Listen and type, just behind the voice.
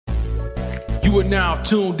You are now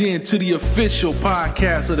tuned in to the official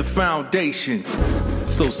podcast of the Foundation.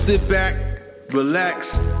 So sit back,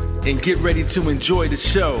 relax, and get ready to enjoy the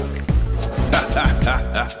show.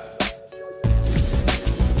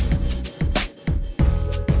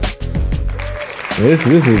 This,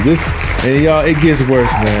 and y'all, it gets worse,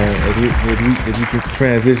 man. As we can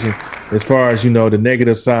transition, as far as, you know, the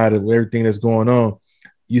negative side of everything that's going on,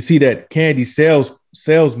 you see that candy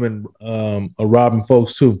salesmen are robbing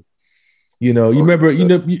folks too. You know, you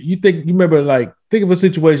remember, like, think of a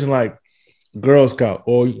situation like Girl Scout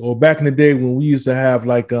or back in the day when we used to have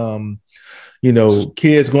like you know,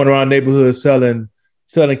 kids going around neighborhoods selling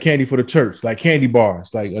candy for the church, like candy bars,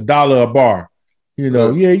 like $1 a bar. You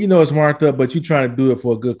know, yeah, you know it's marked up, but you're trying to do it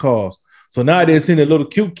for a good cause. So now they're sending a little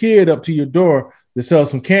cute kid up to your door to sell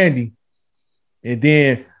some candy, and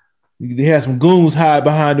then they have some goons hide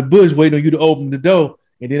behind the bush waiting on you to open the door,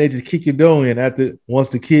 and then they just kick your door in once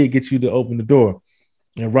the kid gets you to open the door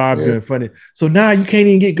and rob you in front of. So now you can't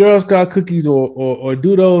even get Girl Scout cookies or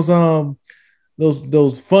do those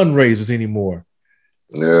fundraisers anymore.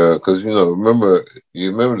 Yeah, because you remember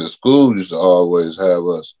the school used to always have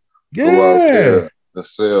us go out there to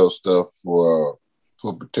sell stuff for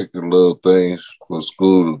particular little things for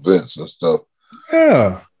school events and stuff.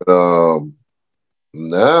 Yeah.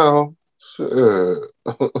 Now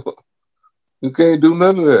you can't do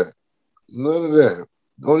none of that. None of that.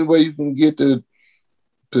 The only way you can get to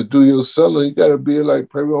do your selling, you got to be like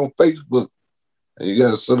probably on Facebook. And you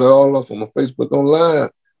got to set it all up on the Facebook online.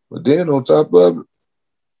 But then on top of it,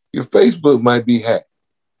 your Facebook might be hacked.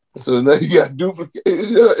 So now you got to duplicate.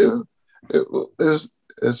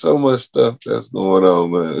 It's so much stuff that's going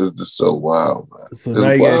on, man. It's just so wild, man. So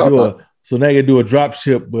now you got to do a drop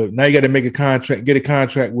ship, but now you got to get a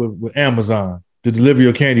contract with Amazon to deliver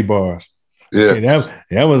your candy bars. Yeah. And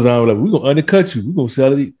Amazon was like, we're going to undercut you. We're going to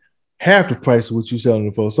sell it half the price of what you're selling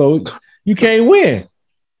it for. So you can't win.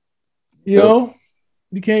 You know?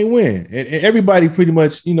 You can't win. And everybody pretty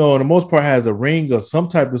much, you know, on the most part has a ring or some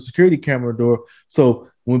type of security camera door. So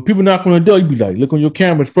when people knock on the door, you be like, look on your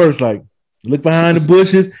cameras first, like look behind the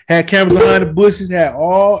bushes, had cameras behind the bushes, had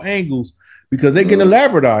all angles because they're getting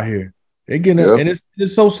elaborate out here. They're getting and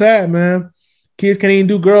it's so sad, man. Kids can't even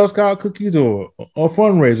do Girl Scout cookies or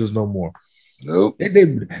fundraisers no more. Nope.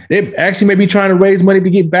 They actually may be trying to raise money to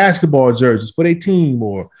get basketball jerseys for their team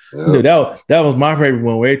or you know, that was my favorite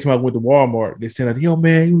one. Every time I went to Walmart, they said, yo,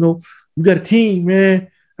 man, you know, we got a team,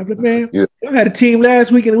 man. I'm like, man, y'all had a team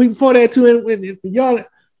last week and the week before that too. And y'all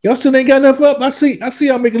still ain't got enough up. I see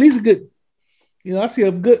y'all make at least a good, you know, I see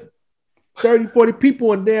a good 30, 40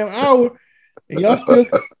 people in a damn hour. And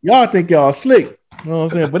y'all think y'all slick. You know what I'm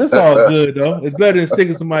saying? But it's all good though. It's better than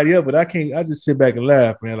sticking somebody up, but I just sit back and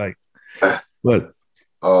laugh, man. Like, but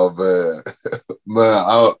oh man,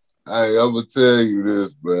 I'm gonna tell you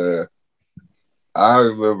this, man. I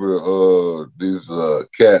remember these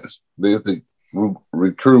cats. They used to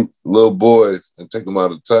recruit little boys and take them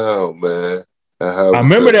out of town, man. I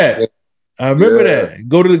remember that.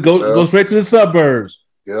 Go straight to the suburbs.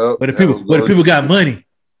 Yeah. But the people got money.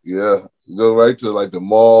 Yeah, you go right to like the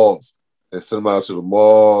malls and send them out to the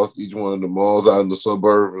malls. Each one of the malls out in the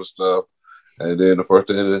suburbs and stuff. And then the first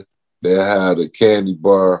thing they had a candy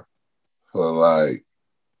bar for like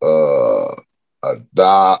 $1,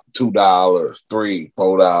 $2, $3, $4.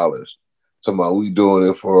 Talking about we doing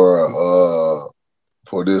it for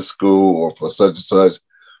this school or for such and such.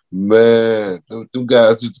 Man, them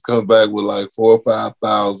guys used to come back with like $4,000 or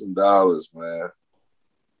 $5,000, man.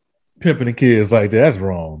 Pimping the kids like that's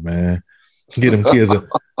wrong, man. Get them kids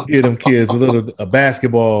a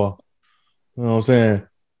basketball. You know what I'm saying?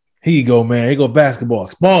 Here you go, man. Here go basketball.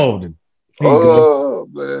 Spalding. Man. You know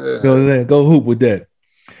what I'm saying? Go hoop with that.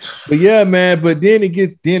 But yeah, man. But then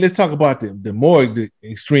let's talk about the more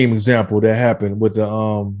extreme example that happened with the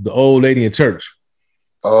old lady in church.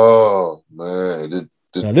 Oh man.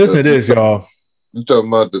 Now listen to this, y'all. You talking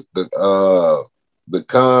about the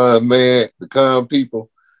con man, the con people.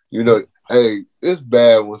 You know, hey, it's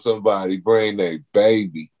bad when somebody bring their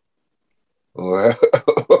baby up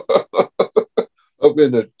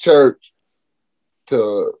in the church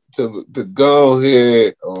to go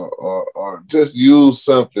ahead or just use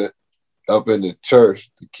something up in the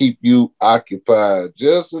church to keep you occupied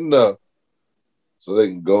just enough so they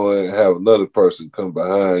can go in and have another person come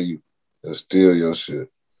behind you and steal your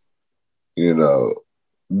shit. You know,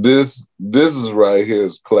 this is right here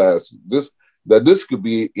is classic. This could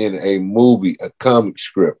be in a movie, a comic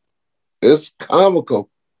script. It's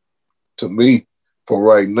comical to me for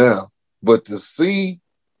right now, but to see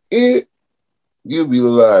it, you'll be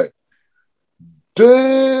like,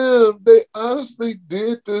 Damn, they honestly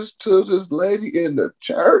did this to this lady in the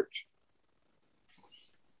church.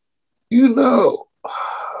 You know.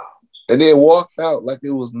 And then walked out like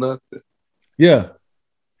it was nothing. Yeah.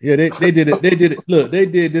 Yeah, they did it. They did it. Look, they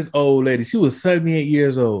did this old lady. She was 78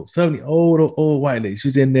 years old. 70 old white lady. She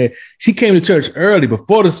was in there. She came to church early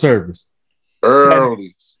before the service.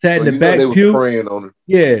 Early. Sat in the back pew. Praying on her.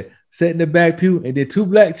 Yeah, sat in the back pew. And then two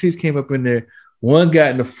black chicks came up in there. One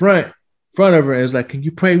got in the front of her and was like, "Can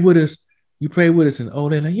you pray with us? You pray with us?" And the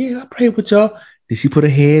old lady like, "Yeah, I pray with y'all." Then she put her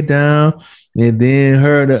head down. And then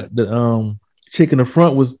her the chick in the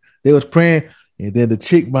front was praying. And then the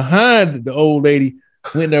chick behind the old lady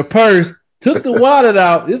went in their purse, took the wallet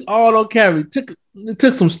out. It's all on camera. Took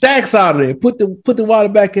some stacks out of there, put the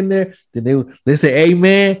wallet back in there. Then they say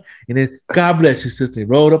amen, and then God bless you, sister. They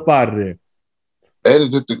rolled up out of there.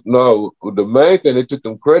 And the main thing, they took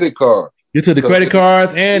them credit cards. You took the credit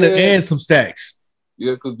cards and some stacks.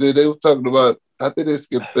 Yeah, because they were talking about, I think they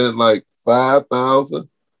spent like $5,000,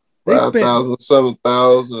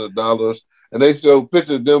 $7,000, and they showed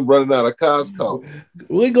pictures of them running out of Costco.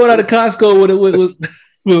 We going out of Costco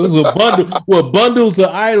with bundles of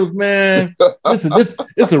items, man. This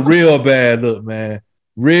it's a real bad look, man.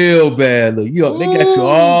 Real bad look. They got you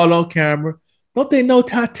all on camera. Don't they know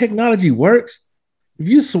how technology works? If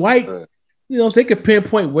you swipe, they can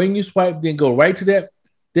pinpoint when you swipe, then go right to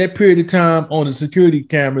that period of time on the security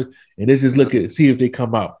cameras, and they just see if they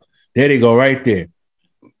come out. There they go, right there.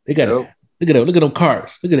 They got look at them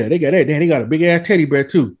carts. Look at that. They got a big ass teddy bear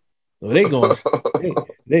too. So they going,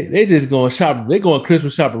 they just going shopping. They going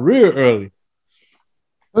Christmas shopping real early.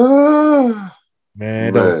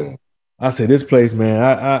 Man. I say this place, man.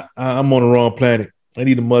 I'm on the wrong planet. I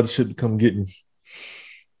need a mothership to come get me.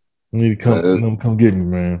 I need to come get me,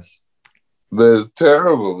 man. But it's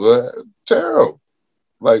terrible, man. Terrible.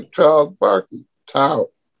 Like Charles Barkley.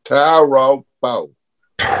 Terrible.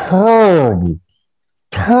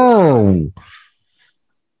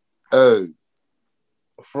 Hey,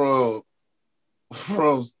 from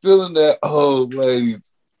stealing that old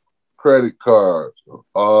lady's credit cards,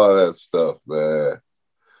 all that stuff, man.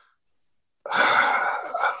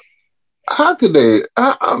 How could they,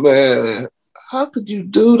 man? How could you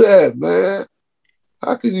do that, man?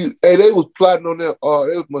 How could you? Hey, they was plotting on them. Oh,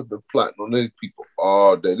 they must have been plotting on these people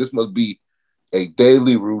all day. This must be a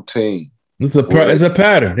daily routine. It's a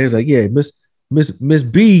pattern. They're like, yeah, Miss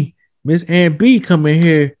Ann B coming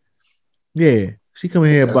here. Yeah, she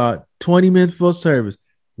coming here about 20 minutes before service.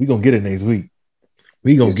 We gonna get it next week.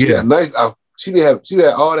 We gonna get it. Nice. She had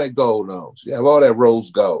all that gold on. She had all that rose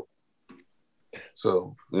gold.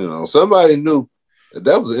 So somebody knew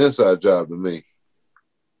that was an inside job to me.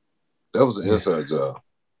 That was an inside job.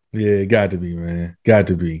 Yeah, it got to be, man. Got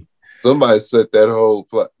to be. Somebody set that whole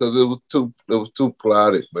plot because it was too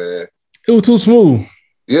plotted, man. It was too smooth.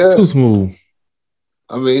 Yeah, too smooth.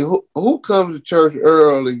 I mean, who comes to church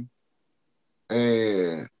early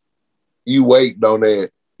and you waiting on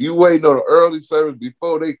that? You waiting on the early service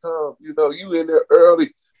before they come. You in there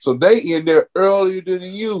early. So they in there earlier than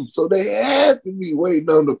you. So they had to be waiting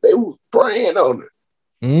on them. They was praying on it.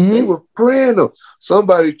 Mm-hmm. They were praying on.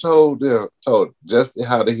 Somebody told just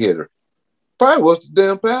how to hit her. Probably was the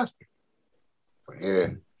damn pastor. Yeah.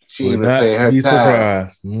 She ain't been paying her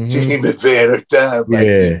time. Mm-hmm. She ain't been paying her time.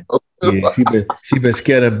 Yeah. She been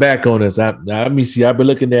scaling back on us. Let me see. I've been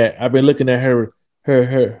looking at her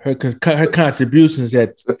contributions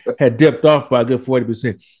that had dipped off by a good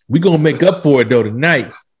 40%. We gonna make up for it though today.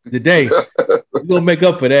 We gonna make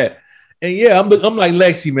up for that. And yeah, I'm like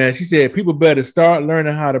Lexi, man. She said people better start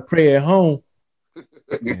learning how to pray at home.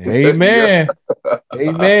 Amen.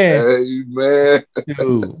 Amen.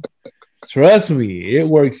 Dude, trust me, it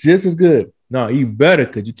works just as good. No, even better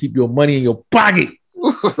because you keep your money in your pocket.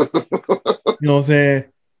 You know what I'm saying?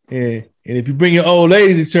 And if you bring your old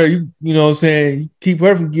lady to church, you know what I'm saying, you keep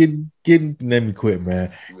her from getting. Let me quit,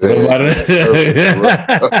 man.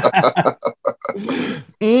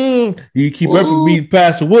 You keep her from beating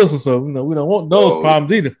Pastor Wilson, so we don't want those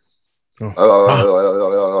problems either.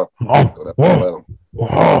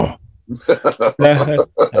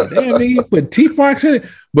 Damn, you put teeth marks in it,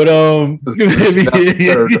 but you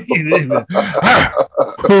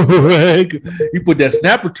put that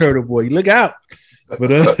snapper turtle, boy. You look out. But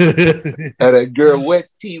that girl wet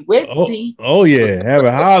tea. Oh yeah, have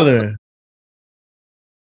a hollering.